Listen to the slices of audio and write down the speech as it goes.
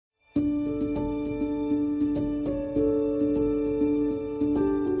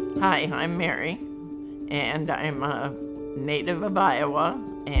Hi, I'm Mary, and I'm a native of Iowa,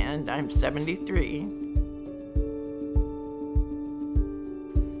 and I'm 73.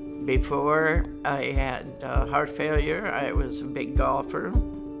 Before I had heart failure, I was a big golfer.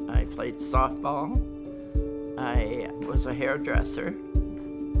 I played softball. I was a hairdresser,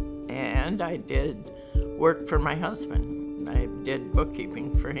 and I did work for my husband. I did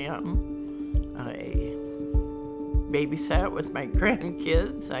bookkeeping for him. I babysat with my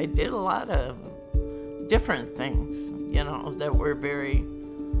grandkids. I did a lot of different things, that were very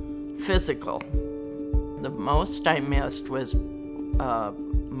physical. The most I missed was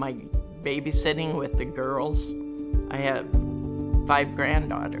my babysitting with the girls. I have 5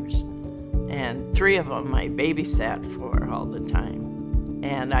 granddaughters, and 3 of them I babysat for all the time.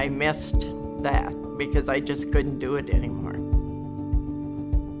 And I missed that because I just couldn't do it anymore.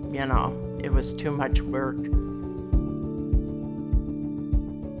 It was too much work.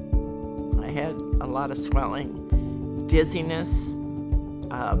 I had a lot of swelling, dizziness,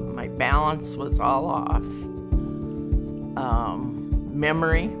 my balance was all off,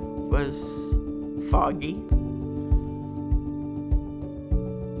 memory was foggy.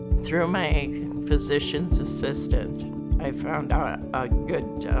 Through my physician's assistant, I found out a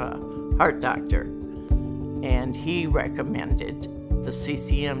good heart doctor, and he recommended the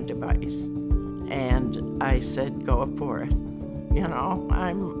CCM device, and I said, go for it.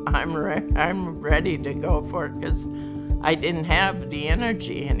 I'm ready to go for it because I didn't have the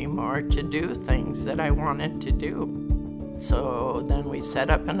energy anymore to do things that I wanted to do. So then we set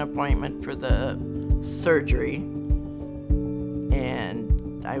up an appointment for the surgery,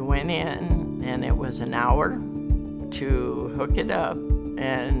 and I went in, and it was an hour to hook it up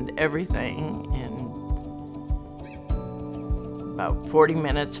and everything, and about 40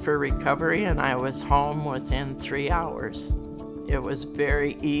 minutes for recovery, and I was home within 3 hours. It was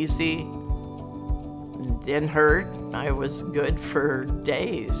very easy, didn't hurt. I was good for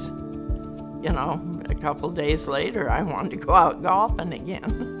days. A couple days later, I wanted to go out golfing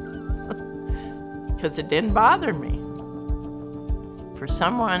again because it didn't bother me. For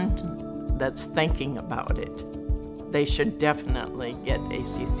someone that's thinking about it, they should definitely get a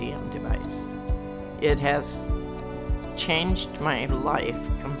CCM device. It has changed my life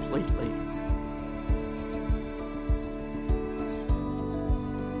completely.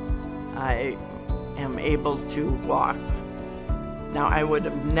 I am able to walk. Now, I would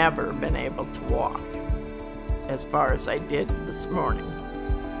have never been able to walk as far as I did this morning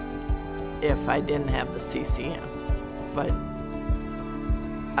if I didn't have the CCM. But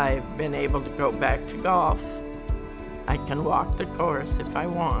I've been able to go back to golf. I can walk the course if I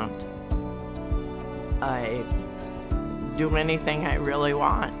want. I do anything I really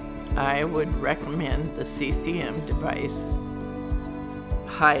want. I would recommend the CCM device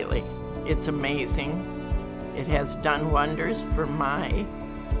highly. It's amazing. It has done wonders for my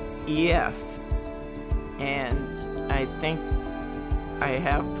EF, and I think I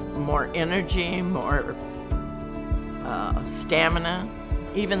have more energy, more stamina.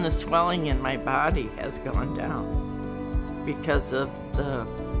 Even the swelling in my body has gone down because of the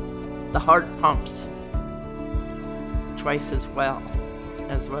heart pumps twice as well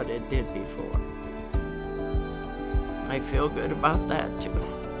as what it did before. I feel good about that too.